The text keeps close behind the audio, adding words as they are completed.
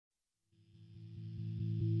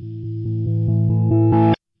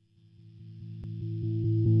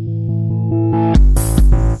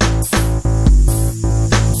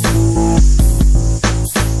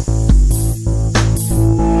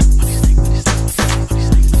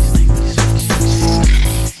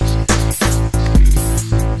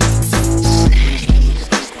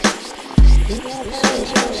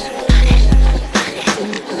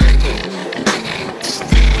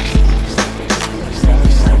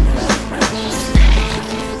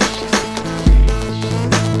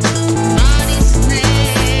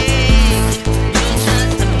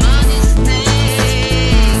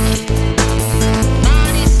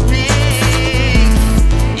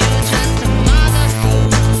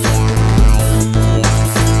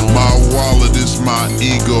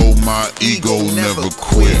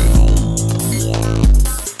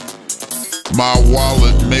My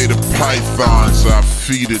wallet made of pythons, I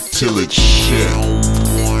feed it till it's shit.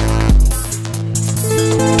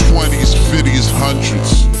 20s, 50s,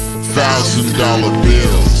 hundreds, $1,000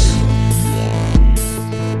 bills.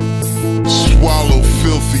 Swallow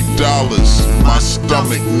filthy dollars, my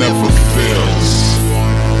stomach never fills.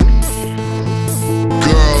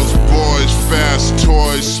 Girls, boys, fast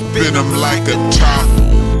toys, spin them like a top.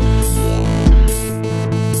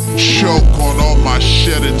 Choke on all my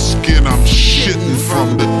shedding skin, I'm shitting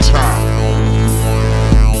from the top.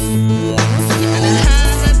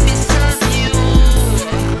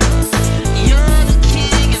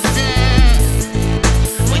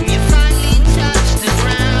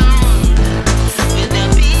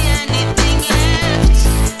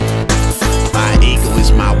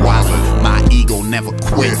 Never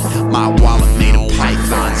quit. My wallet made of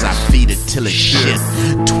pythons, I feed it till it's shit.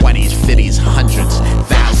 20s, 50s, hundreds,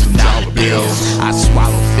 $1,000 bills. I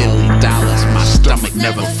swallow $50, my stomach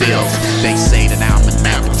never fills. They say that I'm an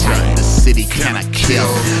appetite, the city cannot kill.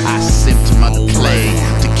 I symptom of the plague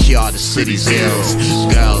to cure the city's ills.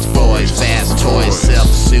 Girls, boys, fast toys, silk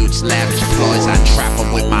suits, lavish ploys. I trap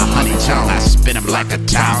them with my honey tongue, I spin them like a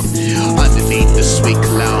top. Underneath the sweet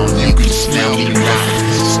cologne, you can smell me rock.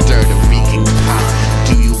 Stir the reeking pot.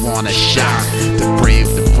 Do you want a shot to brave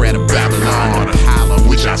the bread of Babylon? The hollow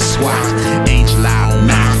which I swat, angel out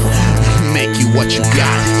now. Make you what you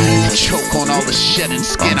got. Choke on all the shedding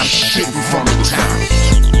skin, I'm shitting from the top.